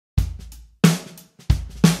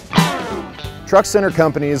Truck Center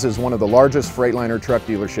Companies is one of the largest Freightliner truck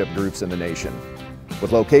dealership groups in the nation,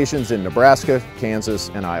 with locations in Nebraska, Kansas,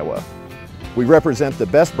 and Iowa. We represent the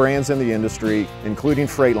best brands in the industry, including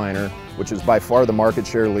Freightliner, which is by far the market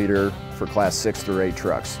share leader for Class 6 through 8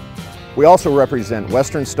 trucks. We also represent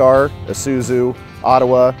Western Star, Isuzu,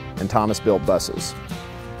 Ottawa, and Thomas Built buses.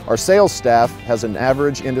 Our sales staff has an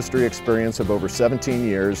average industry experience of over 17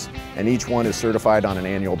 years, and each one is certified on an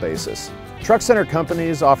annual basis. Truck Center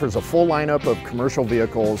Companies offers a full lineup of commercial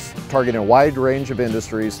vehicles targeting a wide range of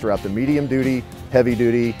industries throughout the medium-duty,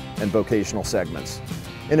 heavy-duty, and vocational segments.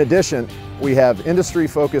 In addition, we have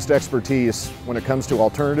industry-focused expertise when it comes to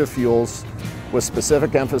alternative fuels with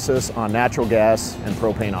specific emphasis on natural gas and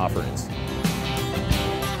propane offerings.